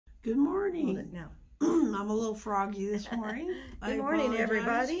Good morning. Hold it now. I'm a little froggy this morning. Good morning,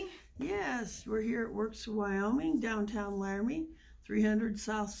 everybody. Yes, we're here at Works of Wyoming, downtown Laramie, 300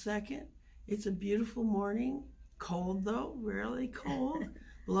 South 2nd. It's a beautiful morning. Cold though, really cold.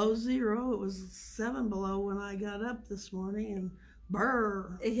 Below zero. It was 7 below when I got up this morning, and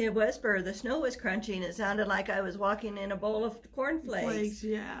burr. It was burr. The snow was crunching. It sounded like I was walking in a bowl of cornflakes.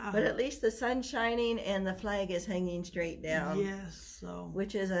 Yeah. But at least the sun's shining and the flag is hanging straight down. Yes, so.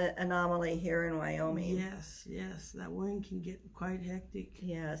 Which is an anomaly here in Wyoming. Yes, yes. That wind can get quite hectic.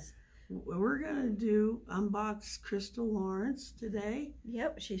 Yes. We're going to unbox Crystal Lawrence today.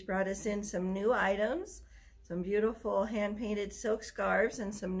 Yep, she's brought us in some new items, some beautiful hand-painted silk scarves,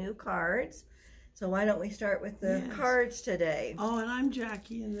 and some new cards. So why don't we start with the cards today? Oh, and I'm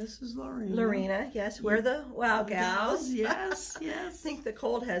Jackie, and this is Lorena. Lorena, yes, we're the Wow Gals. Yes, yes. I think the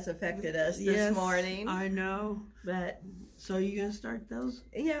cold has affected us this morning. I know. But so you gonna start those?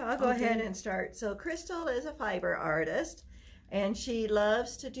 Yeah, I'll go ahead and start. So Crystal is a fiber artist, and she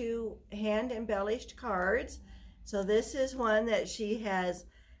loves to do hand-embellished cards. So this is one that she has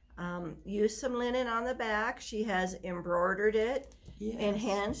used some linen on the back. She has embroidered it and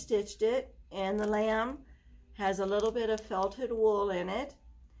hand-stitched it. And the lamb has a little bit of felted wool in it.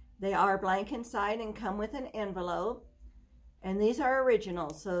 They are blank inside and come with an envelope. And these are original,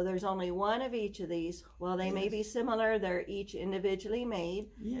 so there's only one of each of these. Well, they may be similar. They're each individually made.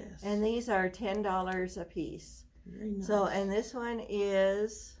 Yes. And these are $10 a piece. Very nice. So, and this one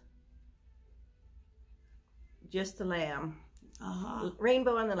is just the lamb.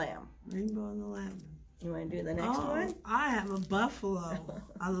 Rainbow on the lamb. Rainbow on the lamb. You want to do the next one? I have a buffalo.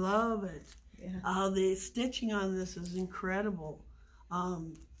 I love it. Yeah. The stitching on this is incredible. I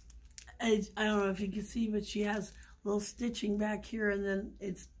don't know if you can see, but she has a little stitching back here, and then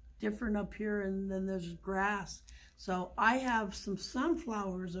it's different up here, and then there's grass. So I have some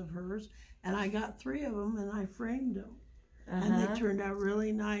sunflowers of hers, and I got 3 of them, and I framed them. And they turned out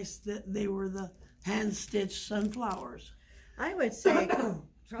really nice. That they were the hand-stitched sunflowers. I would say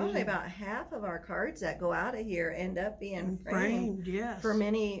probably about half of our cards that go out of here end up being framed for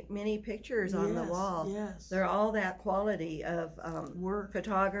many pictures on the wall. Yes. They're all that quality of work,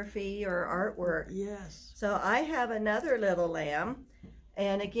 photography or artwork. Yes. So I have another little lamb,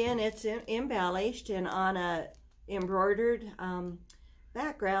 and again it's embellished and on a embroidered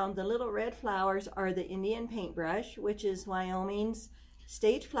background. The little red flowers are the Indian Paintbrush, which is Wyoming's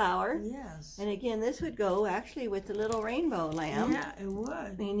state flower. Yes. And again, this would go actually with the little rainbow lamb. Yeah, it would.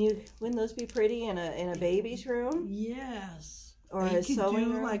 I mean, wouldn't those be pretty in a baby's room? Yes. Or a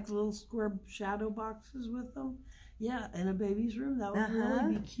sewing room? Like little square shadow boxes with them. Yeah, in a baby's room, that would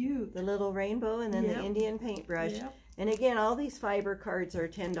really be cute. The little rainbow and then the Indian Paintbrush. And again, all these fiber cards are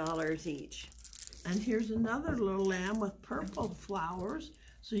 $10 each. And here's another little lamb with purple flowers.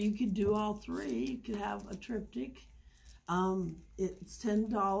 So you could do all 3. You could have a triptych. It's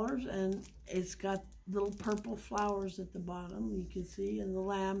 $10, and it's got little purple flowers at the bottom, you can see, and the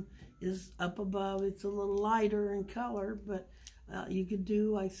lamb is up above. It's a little lighter in color, but you could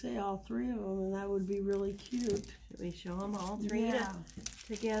do, like say, all 3 of them, and that would be really cute. Should we show them all 3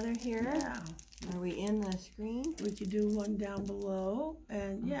 together here? Yeah. Are we in the screen? We could do one down below,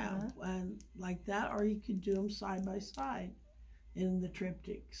 and and like that, or you could do them side by side in the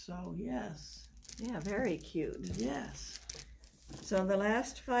triptych. So yes. Yeah, very cute. Yes. So the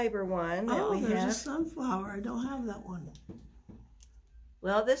last fiber one that we have. Oh, there's a sunflower. I don't have that one.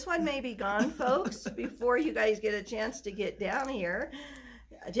 Well, this one may be gone, folks, before you guys get a chance to get down here.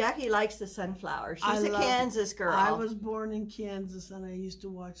 Jackie likes the sunflower. She's a Kansas girl. I was born in Kansas, and I used to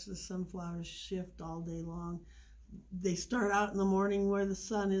watch the sunflowers shift all day long. They start out in the morning where the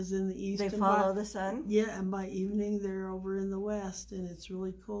sun is in the east. They follow the sun? Yeah, and by evening they're over in the west, and it's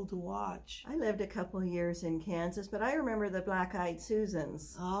really cool to watch. I lived a couple of years in Kansas, but I remember the black-eyed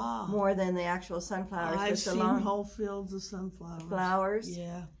Susans more than the actual sunflowers. I've seen whole fields of sunflowers. Flowers?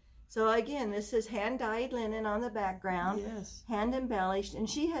 Yeah. So again, this is hand-dyed linen on the background, hand-embellished, and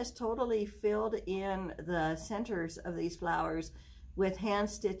she has totally filled in the centers of these flowers with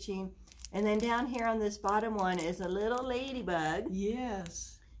hand-stitching. And then down here on this bottom one is a little ladybug.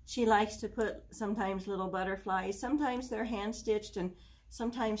 Yes. She likes to put sometimes little butterflies. Sometimes they're hand-stitched, and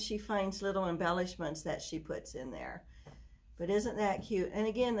sometimes she finds little embellishments that she puts in there. But isn't that cute? And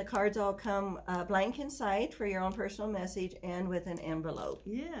again, the cards all come blank inside for your own personal message and with an envelope.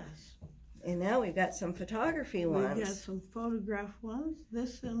 Yes. And now we've got some photography ones. We've got some photograph ones.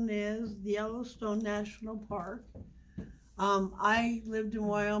 This one is the Yellowstone National Park. I lived in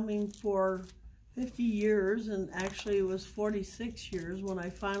Wyoming for 50 years, and actually it was 46 years when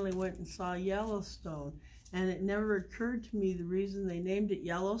I finally went and saw Yellowstone. And it never occurred to me the reason they named it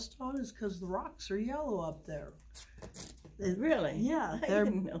Yellowstone is because the rocks are yellow up there. Really? Yeah. I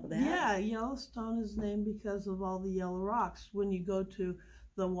didn't know that. Yeah, Yellowstone is named because of all the yellow rocks. When you go to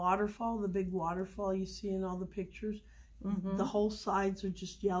the waterfall, the big waterfall you see in all the pictures, the whole sides are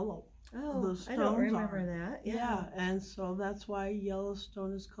just yellow. Oh, I don't remember that. Yeah, and so that's why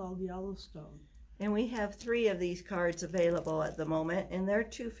Yellowstone is called Yellowstone. And we have 3 of these cards available at the moment, and they're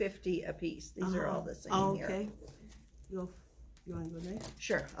 $2.50 a piece. These are all the same here. Okay. You want to go next?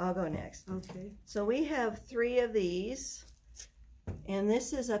 Sure, I'll go next. Okay. So we have 3 of these, and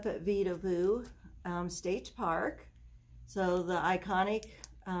this is up at Vedauwoo State Park. So the iconic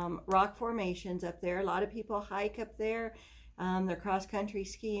rock formations up there. A lot of people hike up there. They're cross-country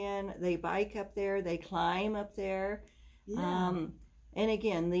skiing. They bike up there. They climb up there. Yeah. And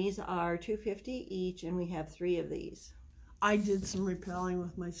again, these are $2.50 each, and we have 3 of these. I did some rappelling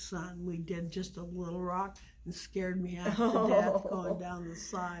with my son. We did just a little rock and scared me half to death going down the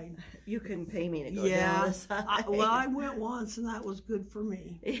side. You couldn't pay me to go down the side. I went once, and that was good for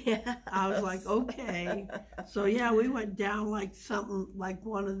me. Yeah. I was like, okay. So, yeah, we went down like something like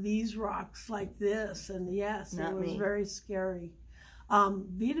one of these rocks like this. And, yes, it was very scary.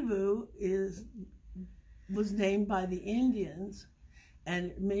 Vedauwoo was named by the Indians,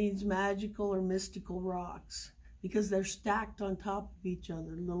 and it means magical or mystical rocks, because they're stacked on top of each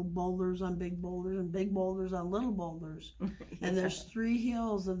other, little boulders on big boulders and big boulders on little boulders. And there's 3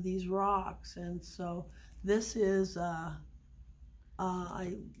 hills of these rocks. And so this is, no,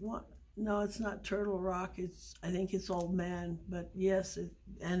 it's not Turtle Rock. I think it's Old Man, but yes,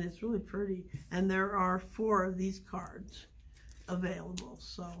 and it's really pretty. And there are 4 of these cards available.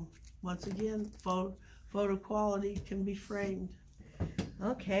 So once again, photo quality can be framed.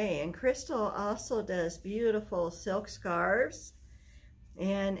 Okay, and Crystal also does beautiful silk scarves.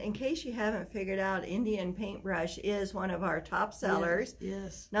 And in case you haven't figured out, Indian Paintbrush is one of our top sellers.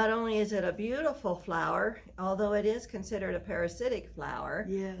 Yes. Not only is it a beautiful flower, although it is considered a parasitic flower.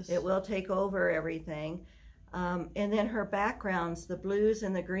 Yes. It will take over everything. And then her backgrounds, the blues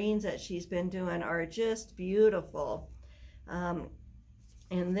and the greens that she's been doing, are just beautiful.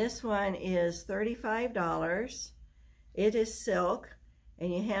 And this one is $35. It is silk,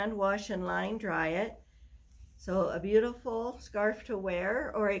 and you hand wash and line dry it. So a beautiful scarf to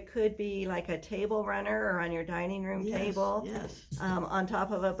wear, or it could be like a table runner or on your dining room table. Yes. On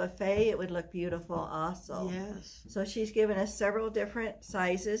top of a buffet, it would look beautiful also. Yes. So she's given us several different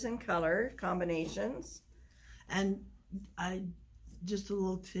sizes and color combinations. And just a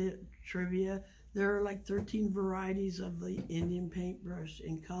little trivia, there are like 13 varieties of the Indian paintbrush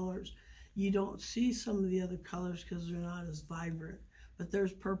in colors. You don't see some of the other colors because they're not as vibrant, but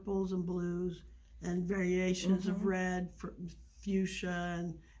there's purples and blues and variations of red, fuchsia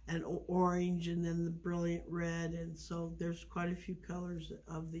and orange, and then the brilliant red. And so there's quite a few colors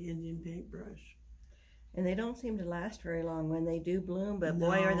of the Indian paintbrush. And they don't seem to last very long when they do bloom, but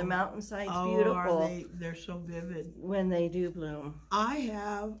boy, are the mountainsides beautiful. Are they're so vivid. When they do bloom. I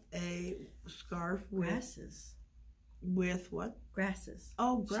have a scarf with... Grasses. With what? Grasses.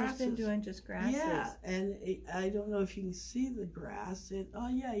 Oh, grasses. She's been doing just grasses. Yeah, and I don't know if you can see the grass. Oh,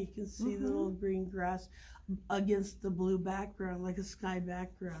 yeah, you can see the little green grass against the blue background, like a sky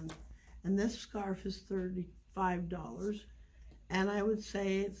background. And this scarf is $35. And I would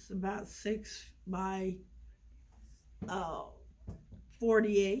say it's about 6 by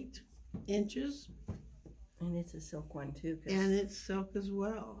 48 inches. And it's a silk one, too. And it's silk as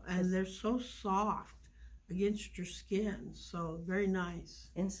well. And they're so soft against your skin, so very nice.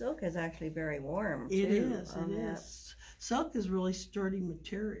 And silk is actually very warm, too. It is. Silk is really sturdy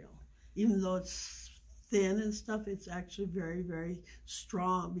material. Even though it's thin and stuff, it's actually very, very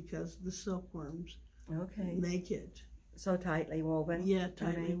strong because the silkworms make it. So tightly woven. Yeah,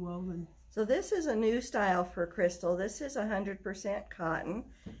 tightly woven. So this is a new style for Crystal. This is 100% cotton,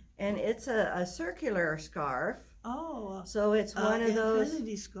 and it's a circular scarf. Oh. So it's one of those.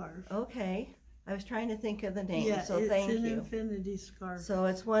 Infinity scarf. Okay. I was trying to think of the name, yeah, so thank you. It's an infinity scarf. So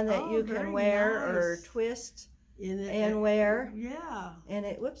it's one that you can wear or twist and wear. Yeah. And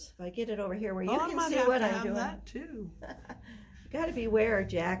it, whoops, if I get it over here where you can see what I'm doing. That too. You got to beware of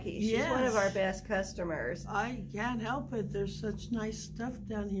Jackie. She's one of our best customers. I can't help it. There's such nice stuff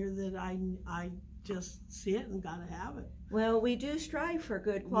down here that I just see it and got to have it. Well, we do strive for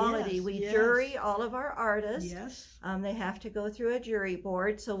good quality. We jury all of our artists. Yes. They have to go through a jury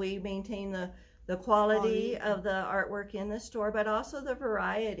board, so we maintain the quality of the artwork in the store, but also the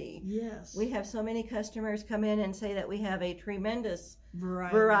variety. Yes. We have so many customers come in and say that we have a tremendous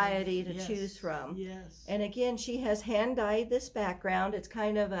variety to choose from. Yes. And again, she has hand-dyed this background. It's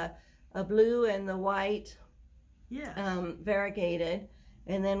kind of a a blue and the white Yes. variegated,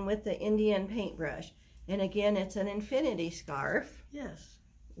 and then with the Indian paintbrush. And again, it's an infinity scarf Yes.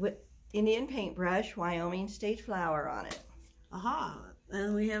 with Indian paintbrush, Wyoming State Flower on it. Aha.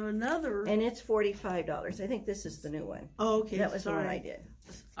 And we have another. And it's $45. I think this is the new one. Oh, okay. That was the one I did.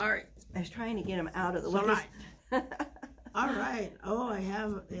 All right. I was trying to get them out of the way. All right. All right. Oh,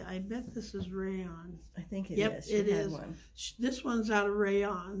 I bet this is rayon. I think it Yep, is. it She had is. one. This one's out of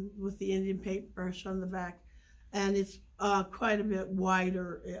rayon with the Indian paintbrush on the back. And it's quite a bit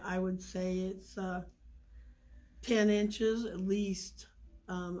wider. I would say it's 10 inches at least.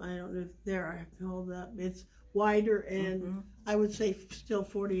 I don't know if there I can hold up. It's wider and I would say still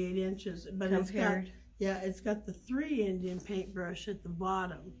 48 inches. But Compared. it's got the 3 Indian paintbrush at the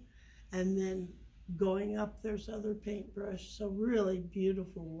bottom. And then going up there's other paintbrush. So really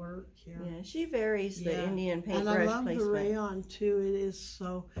beautiful work here. Yeah, she varies the Indian paintbrush and I love placement. the rayon too. It is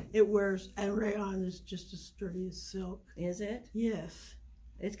so, it wears, and rayon is just as sturdy as silk. Is it? Yes.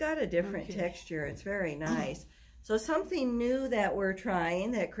 It's got a different texture. It's very nice. So something new that we're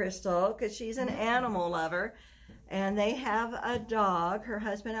trying, that Crystal, because she's an animal lover, and they have a dog. Her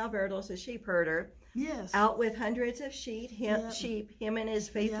husband Alberto's a sheep herder. Yes. Out with hundreds of sheep, him and his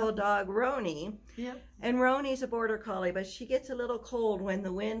faithful dog Roni. Yep. And Roni's a border collie, but she gets a little cold when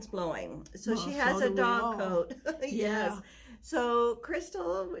the wind's blowing. So Well, she has so a do we dog all. coat. Yes. Yeah. So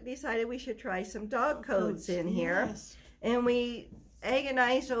Crystal decided we should try some dog coats in here. Yes. And we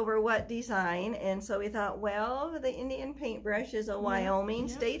agonized over what design. And so we thought, well, the Indian paintbrush is a Wyoming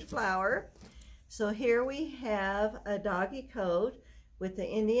State Flower. So here we have a doggy coat with the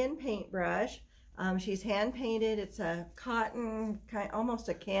Indian paintbrush. She's hand painted. It's a cotton, almost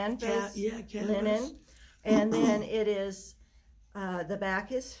a canvas canvas. linen. And then it is, the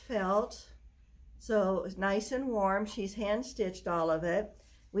back is felt. So it's nice and warm. She's hand stitched all of it.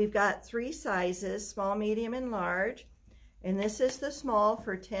 We've got 3 sizes, small, medium, and large. And this is the small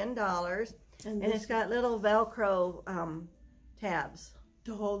for $10. And it's got little Velcro tabs.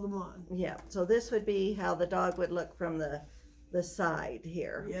 To hold them on. Yeah, so this would be how the dog would look from the side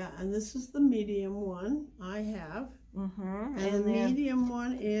here. Yeah, and this is the medium one I have. And the then, medium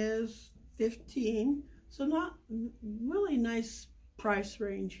one is $15. So not really nice price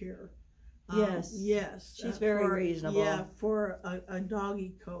range here. yes. Yes. She's very reasonable. Yeah, for a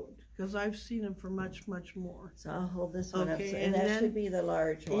doggy coat. Because I've seen them for much, much more. So I'll hold this one up. Okay, So, and that then- should be the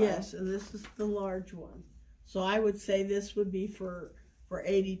large one. Yes, and this is the large one. So I would say this would be for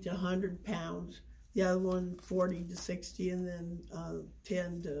 80 to 100 pounds. The other one 40 to 60, and then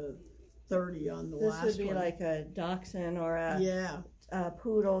 10 to 30 on the last one. This would be like a dachshund or a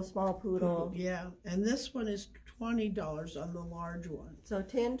poodle, small poodle. Yeah, and this one is $20 on the large one. So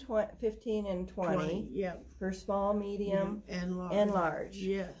 10, 20, 15, and 20 Yep. for small, medium, And large. and large.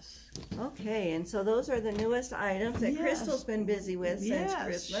 Yes. Okay, and so those are the newest items that Crystal's been busy with since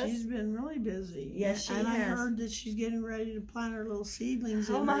Christmas. She's been really busy. Yes, she and has. I heard that she's getting ready to plant her little seedlings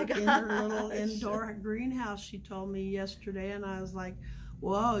in, my in her little gosh. indoor greenhouse, she told me yesterday, and I was like,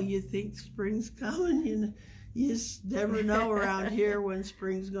 whoa, you think spring's coming? You just never know around here when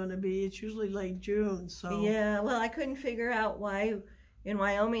spring's going to be. It's usually late June. So Yeah, well, I couldn't figure out why in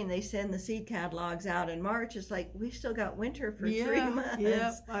Wyoming they send the seed catalogs out in March. It's like, we've still got winter for 3 months.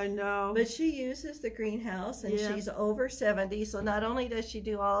 Yep, I know. But she uses the greenhouse, and Yeah. she's over 70, so not only does she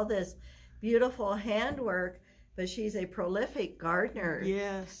do all this beautiful handwork, but she's a prolific gardener.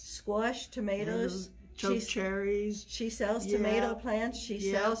 Yes. Squash, tomatoes. Choke cherries. She sells tomato plants. She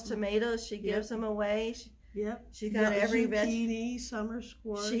sells tomatoes. She gives them away. Yep. She's got every zucchini, summer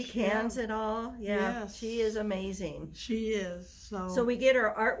squash. She cans it all. Yeah. Yes. She is amazing. She is. So we get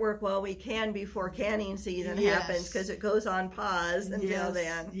her artwork while we can before canning season happens, because it goes on pause until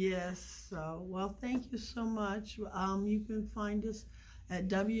then. Yes. So, well, thank you so much. You can find us at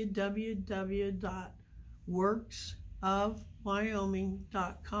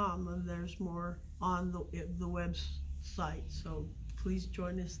www.worksofwyoming.com, and there's more on the website. So please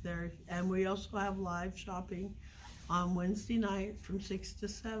join us there. And we also have live shopping on Wednesday night from 6 to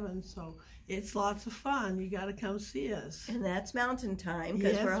 7. So it's lots of fun. You got to come see us. And that's mountain time,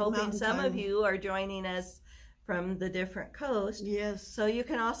 because Yes, we're hoping mountain some time. of you are joining us from the different coast. Yes. So you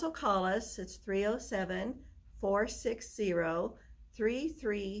can also call us. It's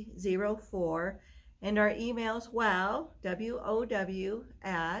 307-460-3304. And our email's wow, W-O-W,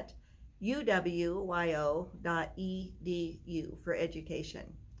 at uwyo.edu for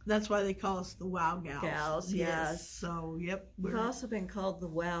education. That's why they call us the Wow Gals. Gals, yes. So, yep. We've also been called the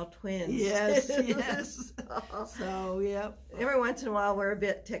Wow Twins. Yes, yes. So, yep. Every once in a while, we're a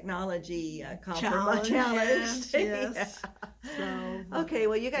bit technology challenged. Yes. Yeah. So, Okay,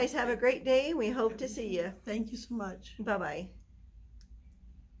 well, you guys have a great day. We hope to see you. thank you so much. Bye-bye.